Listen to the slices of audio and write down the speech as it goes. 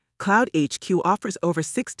Cloud HQ offers over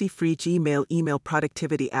 60 free Gmail email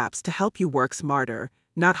productivity apps to help you work smarter,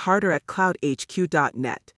 not harder at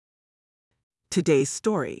cloudhq.net. Today's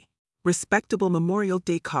story: Respectable Memorial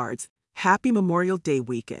Day cards. Happy Memorial Day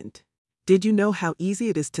weekend. Did you know how easy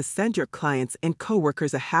it is to send your clients and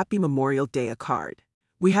coworkers a Happy Memorial Day card?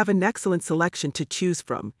 We have an excellent selection to choose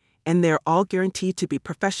from, and they're all guaranteed to be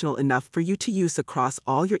professional enough for you to use across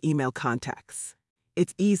all your email contacts.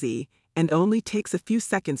 It's easy and only takes a few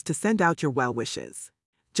seconds to send out your well wishes.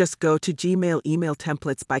 Just go to Gmail Email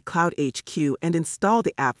Templates by Cloud HQ and install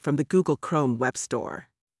the app from the Google Chrome Web Store.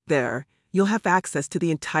 There, you'll have access to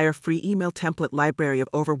the entire free email template library of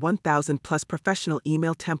over 1,000 plus professional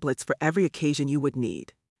email templates for every occasion you would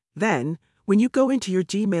need. Then, when you go into your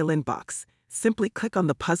Gmail inbox, simply click on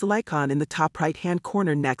the puzzle icon in the top right-hand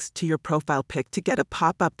corner next to your profile pic to get a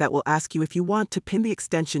pop-up that will ask you if you want to pin the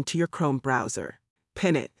extension to your Chrome browser.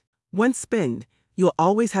 Pin it. Once pinned, you'll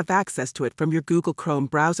always have access to it from your Google Chrome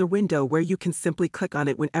browser window, where you can simply click on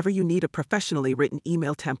it whenever you need a professionally written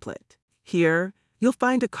email template. Here, you'll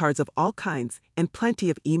find cards of all kinds and plenty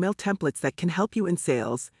of email templates that can help you in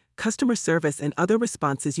sales, customer service, and other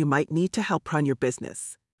responses you might need to help run your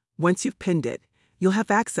business. Once you've pinned it, you'll have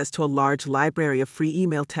access to a large library of free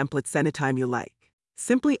email templates anytime you like.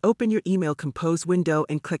 Simply open your Email Compose window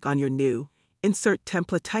and click on your new Insert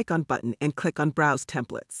Template icon button and click on Browse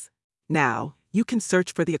Templates. Now, you can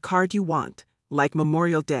search for the card you want, like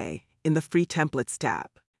Memorial Day, in the Free Templates tab.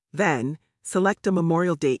 Then, select a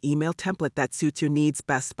Memorial Day email template that suits your needs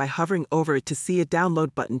best by hovering over it to see a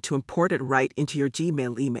download button to import it right into your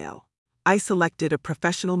Gmail email. I selected a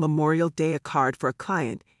professional Memorial Day card for a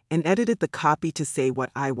client and edited the copy to say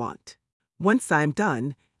what I want. Once I'm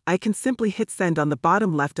done, I can simply hit send on the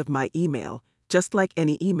bottom left of my email, just like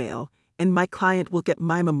any email, and my client will get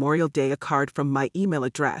my Memorial Day card from my email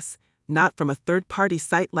address, not from a third-party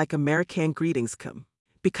site like American.Greetings.com.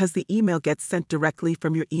 Because the email gets sent directly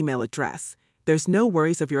from your email address, there's no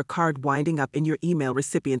worries of your card winding up in your email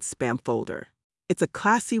recipient's spam folder. It's a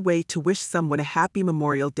classy way to wish someone a happy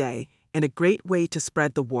Memorial Day and a great way to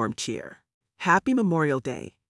spread the warm cheer. Happy Memorial Day.